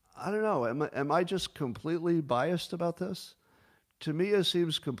 I don't know, am I just completely biased about this? To me, it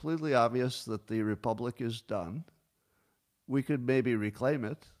seems completely obvious that the republic is done. We could maybe reclaim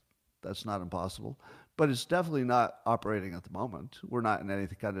it. That's not impossible. But it's definitely not operating at the moment. We're not in any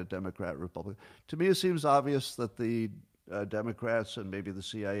kind of Democrat republic. To me, it seems obvious that the Democrats and maybe the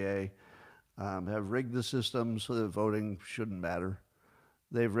CIA have rigged the system so that voting shouldn't matter.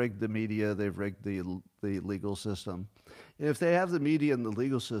 They've rigged the media. They've rigged the legal system. And if they have the media and the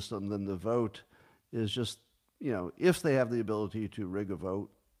legal system, then the vote is just, you know, if they have the ability to rig a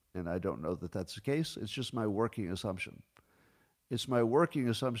vote, and I don't know that that's the case, it's just my working assumption. It's my working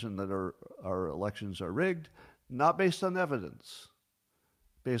assumption that our elections are rigged, not based on evidence,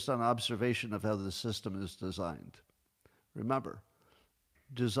 based on observation of how the system is designed. Remember,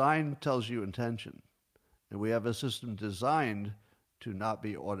 design tells you intention, and we have a system designed to not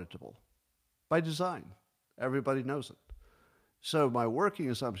be auditable. By design. Everybody knows it. So my working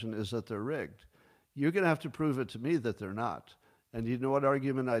assumption is that they're rigged. You're going to have to prove it to me that they're not. And you know what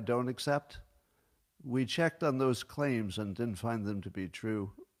argument I don't accept? We checked on those claims and didn't find them to be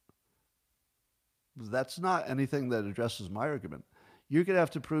true. That's not anything that addresses my argument. You're going to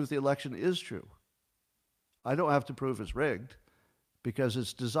have to prove the election is true. I don't have to prove it's rigged because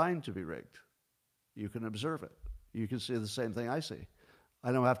it's designed to be rigged. You can observe it. You can see the same thing I see.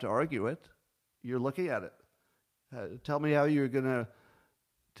 I don't have to argue it. You're looking at it. Tell me how you're going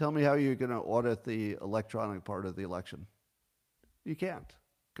to audit the electronic part of the election. You can't,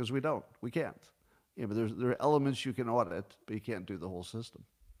 because we don't. We can't. Yeah, but there are elements you can audit, but you can't do the whole system.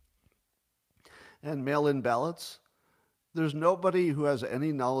 And mail-in ballots, there's nobody who has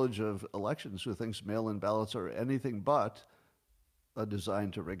any knowledge of elections who thinks mail-in ballots are anything but a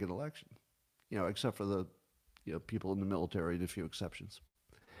design to rig an election, you know, except for the people in the military and a few exceptions.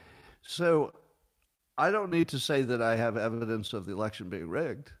 So I don't need to say that I have evidence of the election being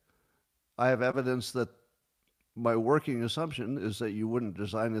rigged. I have evidence that my working assumption is that you wouldn't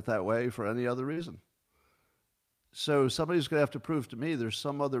design it that way for any other reason. So somebody's going to have to prove to me there's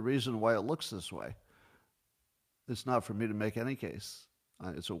some other reason why it looks this way. It's not for me to make any case.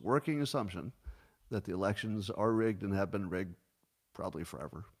 It's a working assumption that the elections are rigged and have been rigged probably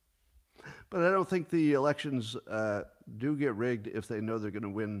forever. But I don't think the elections do get rigged if they know they're going to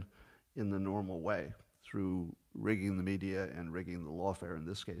win in the normal way, through rigging the media and rigging the lawfare in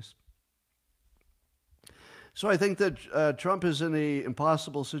this case. So I think that Trump is in an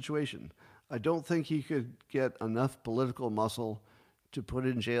impossible situation. I don't think he could get enough political muscle to put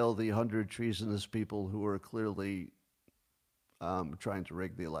in jail the 100 treasonous people who are clearly trying to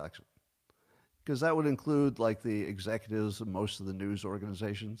rig the election. Because that would include like the executives of most of the news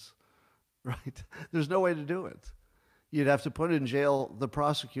organizations, right? There's no way to do it. You'd have to put in jail the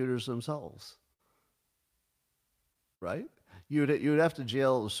prosecutors themselves, right? You'd have to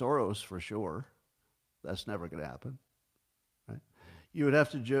jail Soros for sure. That's never going to happen, right? You would have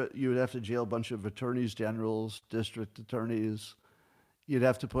to jail a bunch of attorneys generals, district attorneys. You'd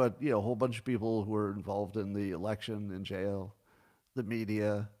have to put a whole bunch of people who were involved in the election in jail, the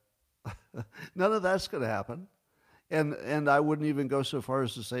media. None of that's going to happen, and I wouldn't even go so far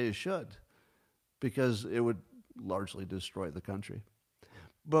as to say it should, because it would largely destroy the country.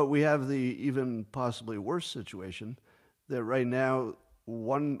 But we have the even possibly worse situation that right now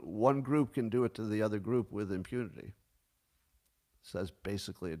one group can do it to the other group with impunity. So that's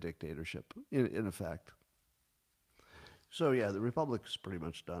basically a dictatorship, in effect. So yeah, the republic is pretty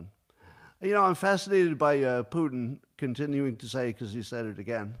much done. I'm fascinated by Putin continuing to say, because he said it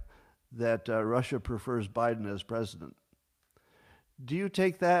again, that Russia prefers Biden as president. Do you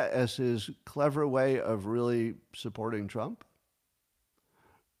take that as his clever way of really supporting Trump?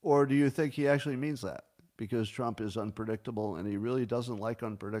 Or do you think he actually means that because Trump is unpredictable and he really doesn't like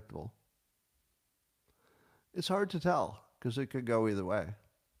unpredictable? It's hard to tell because it could go either way.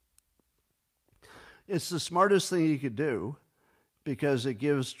 It's the smartest thing he could do because it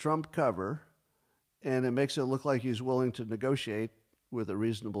gives Trump cover and it makes it look like he's willing to negotiate with a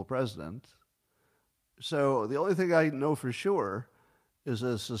reasonable president. So the only thing I know for sure is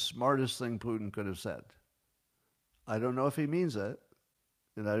that it's the smartest thing Putin could have said. I don't know if he means it,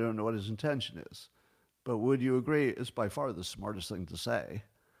 and I don't know what his intention is. But would you agree it's by far the smartest thing to say?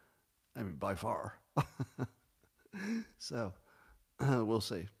 I mean, by far. So, we'll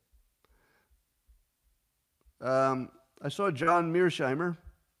see. I saw John Mearsheimer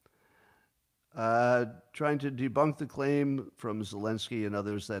trying to debunk the claim from Zelensky and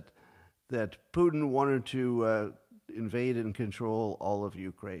others that Putin wanted to invade and control all of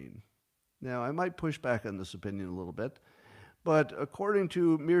Ukraine. Now, I might push back on this opinion a little bit, but according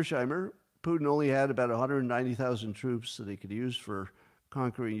to Mearsheimer, Putin only had about 190,000 troops that he could use for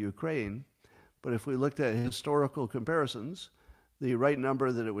conquering Ukraine. But if we looked at historical comparisons, the right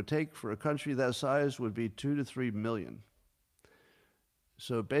number that it would take for a country that size would be 2 to 3 million.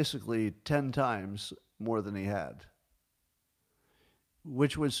 So basically 10 times more than he had,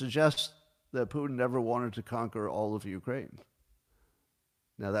 which would suggest that Putin never wanted to conquer all of Ukraine.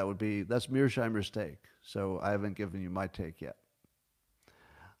 Now that's Mearsheimer's take, so I haven't given you my take yet.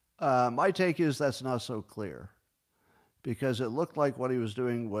 My take is that's not so clear, because it looked like what he was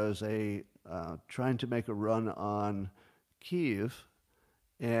doing was trying to make a run on Kyiv,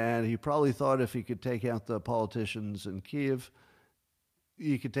 and he probably thought if he could take out the politicians in Kyiv,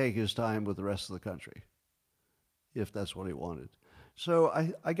 he could take his time with the rest of the country, if that's what he wanted. So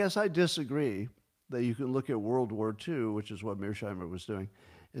I guess I disagree that you can look at World War II, which is what Mearsheimer was doing,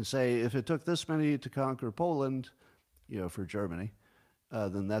 and say if it took this many to conquer Poland, for Germany,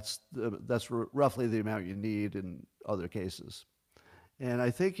 then that's roughly the amount you need in other cases. And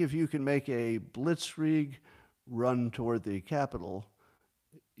I think if you can make a blitzkrieg run toward the capital,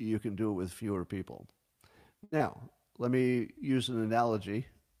 you can do it with fewer people. Now, let me use an analogy,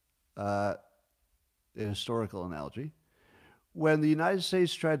 a historical analogy. When the United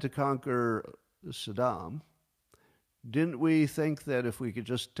States tried to conquer Saddam, didn't we think that if we could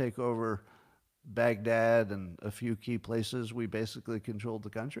just take over Baghdad and a few key places, we basically controlled the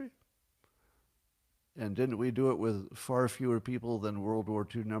country? And didn't we do it with far fewer people than World War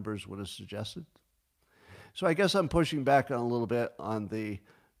II numbers would have suggested? So I guess I'm pushing back on a little bit on the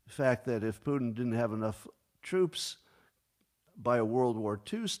fact that if Putin didn't have enough troops by a World War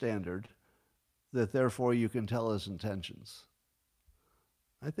II standard, that therefore you can tell his intentions.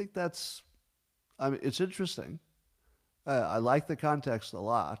 I think it's interesting. I like the context a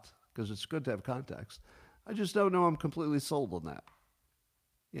lot because it's good to have context. I just don't know I'm completely sold on that.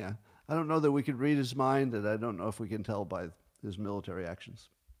 Yeah, I don't know that we could read his mind, and I don't know if we can tell by his military actions.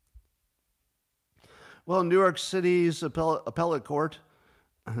 Well, New York City's appellate court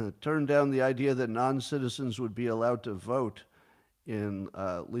turned down the idea that non-citizens would be allowed to vote in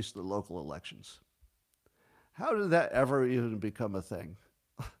at least the local elections. How did that ever even become a thing?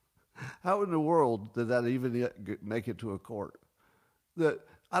 How in the world did that even make it to a court?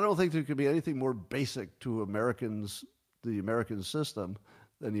 I don't think there could be anything more basic to Americans, the American system,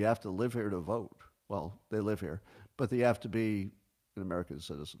 than you have to live here to vote. Well, they live here, but they have to be an American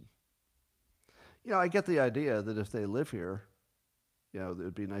citizen. I get the idea that if they live here, it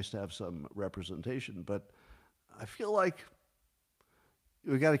would be nice to have some representation, but I feel like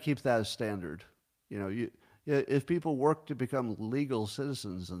we got to keep that as standard. If people work to become legal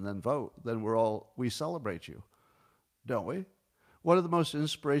citizens and then vote, then we celebrate you, don't we? One of the most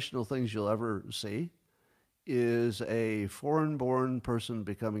inspirational things you'll ever see is a foreign-born person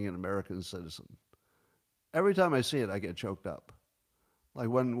becoming an American citizen. Every time I see it, I get choked up. Like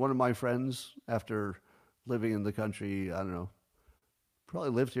when one of my friends, after living in the country, I don't know, probably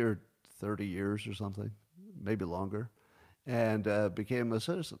lived here 30 years or something, maybe longer, and became a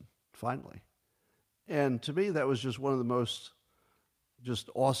citizen, finally. And to me, that was just one of the most just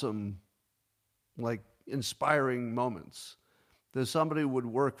awesome, inspiring moments. That somebody would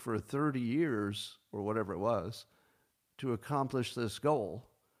work for 30 years, or whatever it was, to accomplish this goal,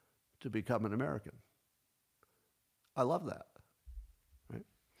 to become an American. I love that. Right?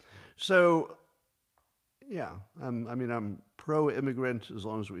 So, yeah, I'm pro-immigrant as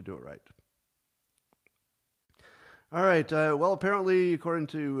long as we do it right. All right, well, apparently, according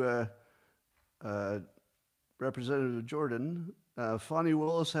to Representative Jordan, Fonnie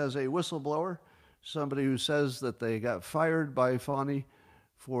Willis has a whistleblower, somebody who says that they got fired by Fonnie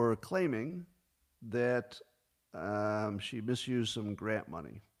for claiming that she misused some grant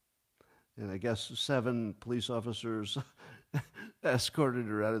money. And I guess 7 police officers escorted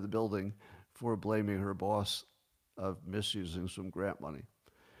her out of the building for blaming her boss of misusing some grant money.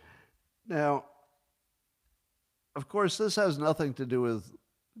 Now, of course, this has nothing to do with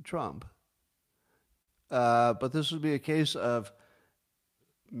Trump, but this would be a case of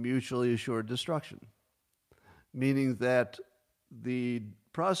mutually assured destruction, meaning that the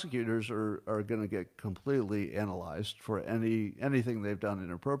prosecutors are going to get completely analyzed for anything they've done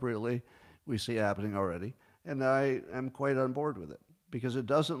inappropriately. We see happening already, and I am quite on board with it because it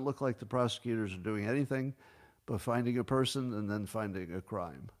doesn't look like the prosecutors are doing anything but finding a person and then finding a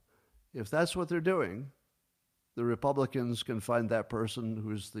crime. If that's what they're doing, the Republicans can find that person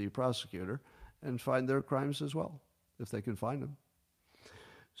who's the prosecutor and find their crimes as well, if they can find them.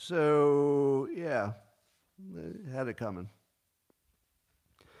 So, yeah, they had it coming.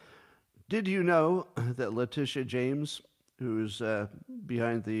 Did you know that Letitia James, who's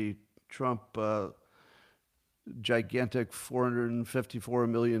behind the Trump gigantic $454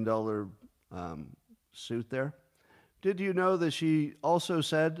 million suit there, did you know that she also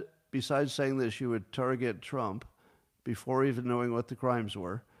said, besides saying that she would target Trump before even knowing what the crimes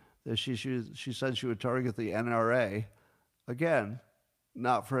were, that she said she would target the NRA, again,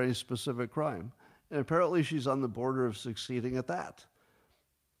 not for any specific crime. And apparently she's on the border of succeeding at that.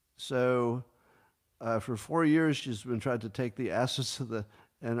 So for 4 years, she's been trying to take the assets of the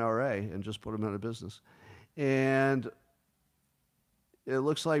NRA and just put them out of business. And it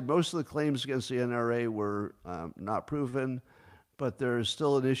looks like most of the claims against the NRA were not proven, but there's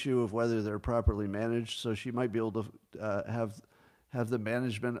still an issue of whether they're properly managed. So she might be able to have the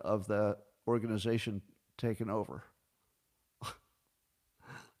management of the organization taken over.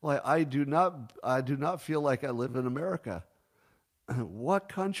 Like I do not feel like I live in America. What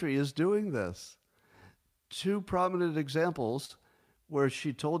country is doing this? 2 prominent examples where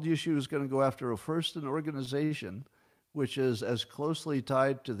she told you she was going to go after an organization which is as closely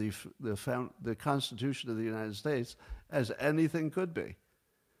tied to the Constitution of the United States as anything could be.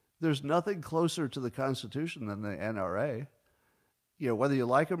 There's nothing closer to the Constitution than the NRA. You know, whether you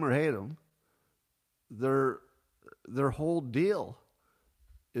like them or hate them, their whole deal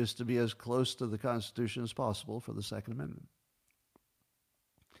is to be as close to the Constitution as possible for the Second Amendment.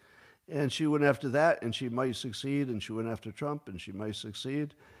 And she went after that, and she might succeed, and she went after Trump, and she might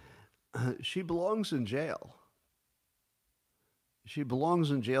succeed. She belongs in jail. She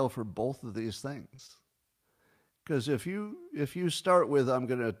belongs in jail for both of these things. Because if you start with, I'm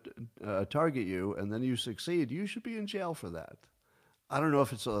going to target you, and then you succeed, you should be in jail for that. I don't know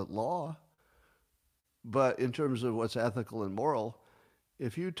if it's a law, but in terms of what's ethical and moral,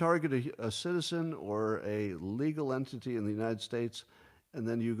 if you target a citizen or a legal entity in the United States, and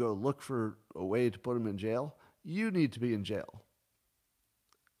then you go look for a way to put them in jail, you need to be in jail.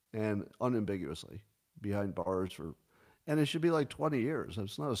 And unambiguously, behind bars for... And it should be like 20 years.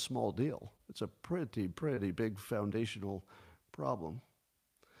 It's not a small deal. It's a pretty big foundational problem.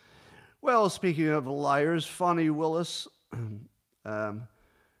 Well, speaking of liars, Fonnie Willis,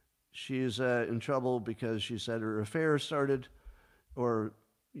 she's in trouble because she said her affair started, or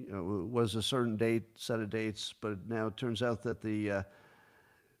was a certain set of dates, but now it turns out that the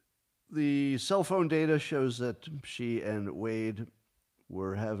cell phone data shows that she and Wade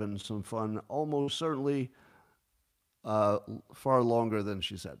were having some fun, almost certainly far longer than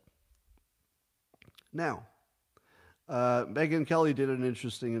she said. Now, Megyn Kelly did an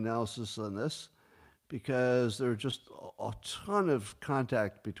interesting analysis on this because there was just a ton of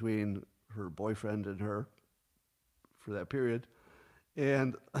contact between her boyfriend and her for that period.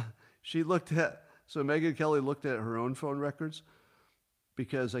 And so Megyn Kelly looked at her own phone records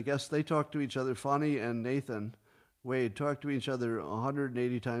because I guess they talked to each other. Fonnie and Nathan Wade talked to each other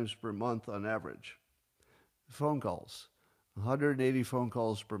 180 times per month on average. Phone calls, 180 phone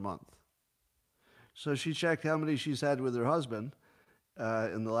calls per month. So she checked how many she's had with her husband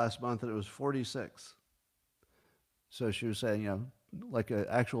in the last month, and it was 46. So she was saying, like an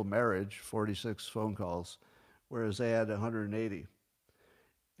actual marriage, 46 phone calls, whereas they had 180.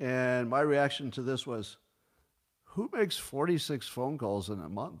 And my reaction to this was, who makes 46 phone calls in a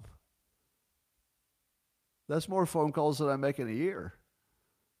month? That's more phone calls than I make in a year.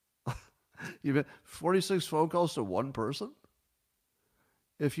 You've had 46 phone calls to one person?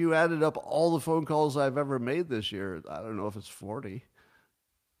 If you added up all the phone calls I've ever made this year, I don't know if it's 40.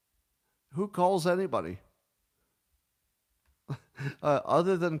 Who calls anybody?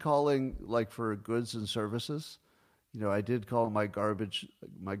 Other than calling like for goods and services, I did call my garbage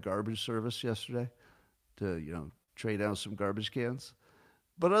service yesterday to, trade out some garbage cans.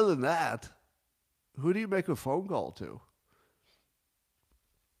 But other than that, who do you make a phone call to?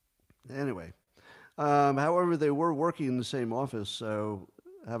 Anyway, however, they were working in the same office, so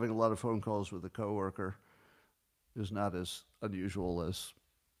having a lot of phone calls with a coworker is not as unusual as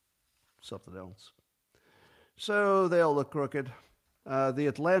something else. So they all look crooked. The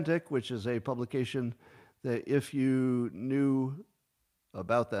Atlantic, which is a publication that if you knew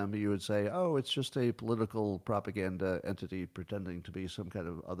about them, you would say, oh, it's just a political propaganda entity pretending to be some kind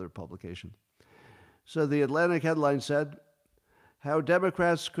of other publication. So the Atlantic headline said, how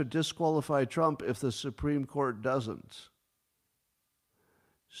Democrats could disqualify Trump if the Supreme Court doesn't.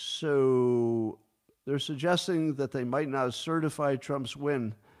 So they're suggesting that they might not certify Trump's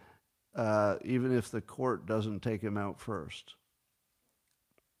win even if the court doesn't take him out first.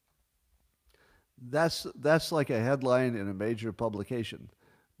 That's like a headline in a major publication.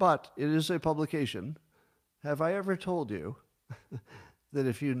 But it is a publication. Have I ever told you that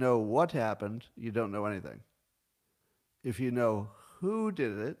if you know what happened, you don't know anything? If you know who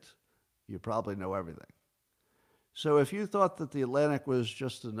did it, you probably know everything. So if you thought that the Atlantic was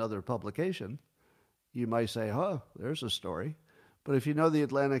just another publication, you might say, oh, there's a story. But if you know the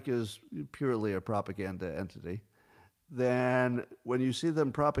Atlantic is purely a propaganda entity, then when you see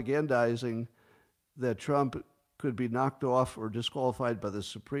them propagandizing that Trump could be knocked off or disqualified by the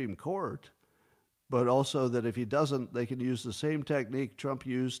Supreme Court, but also that if he doesn't, they can use the same technique Trump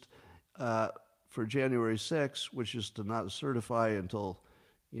used for January 6th, which is to not certify until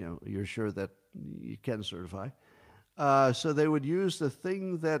you're sure that you can certify. So they would use the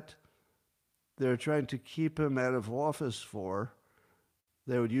thing that they're trying to keep him out of office for.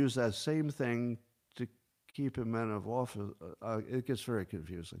 They would use that same thing to keep him out of office. It gets very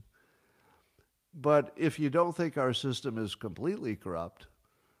confusing. But if you don't think our system is completely corrupt,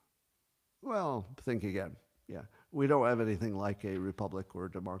 well, think again. Yeah, we don't have anything like a republic or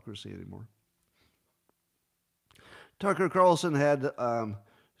a democracy anymore. Tucker Carlson had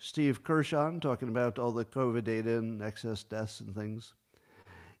Steve Kirsch on talking about all the COVID data and excess deaths and things.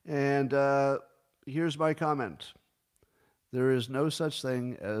 And here's my comment. There is no such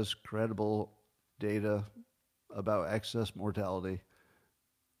thing as credible data about excess mortality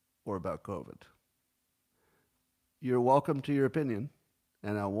or about COVID. You're welcome to your opinion,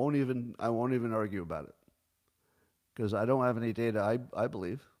 and I won't even argue about it, because I don't have any data. I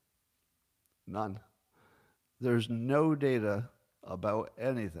believe none. There's no data about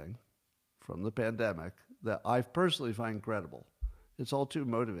anything from the pandemic that I personally find credible. It's all too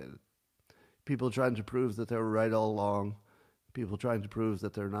motivated. People trying to prove that they were right all along. People trying to prove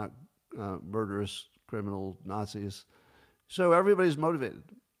that they're not murderous, criminal Nazis. So everybody's motivated.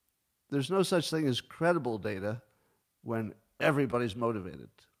 There's no such thing as credible data when everybody's motivated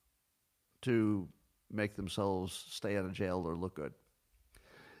to make themselves stay out of jail or look good.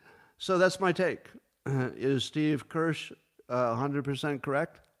 So that's my take. Is Steve Kirsch 100%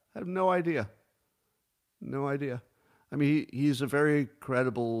 correct? I have no idea. No idea. I mean, he's a very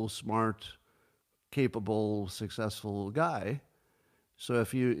credible, smart, capable, successful guy. So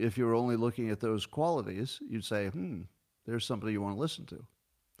if you were only looking at those qualities, you'd say, there's somebody you want to listen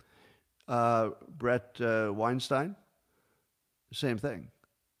to. Brett Weinstein, same thing.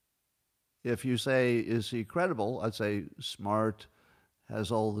 If you say, is he credible? I'd say smart, has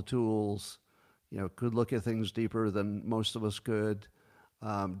all the tools, could look at things deeper than most of us could,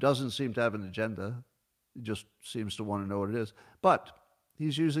 doesn't seem to have an agenda, just seems to want to know what it is. But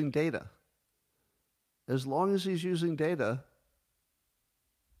he's using data. As long as he's using data,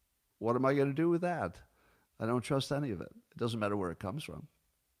 what am I going to do with that? I don't trust any of it. It doesn't matter where it comes from.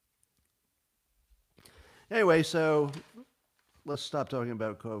 Anyway, so let's stop talking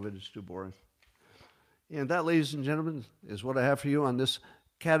about COVID. It's too boring. And that, ladies and gentlemen, is what I have for you on this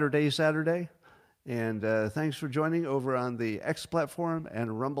Catterday Saturday. And thanks for joining over on the X platform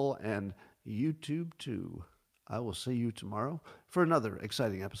and Rumble and YouTube too. I will see you tomorrow for another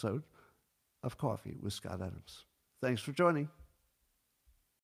exciting episode of Coffee with Scott Adams. Thanks for joining.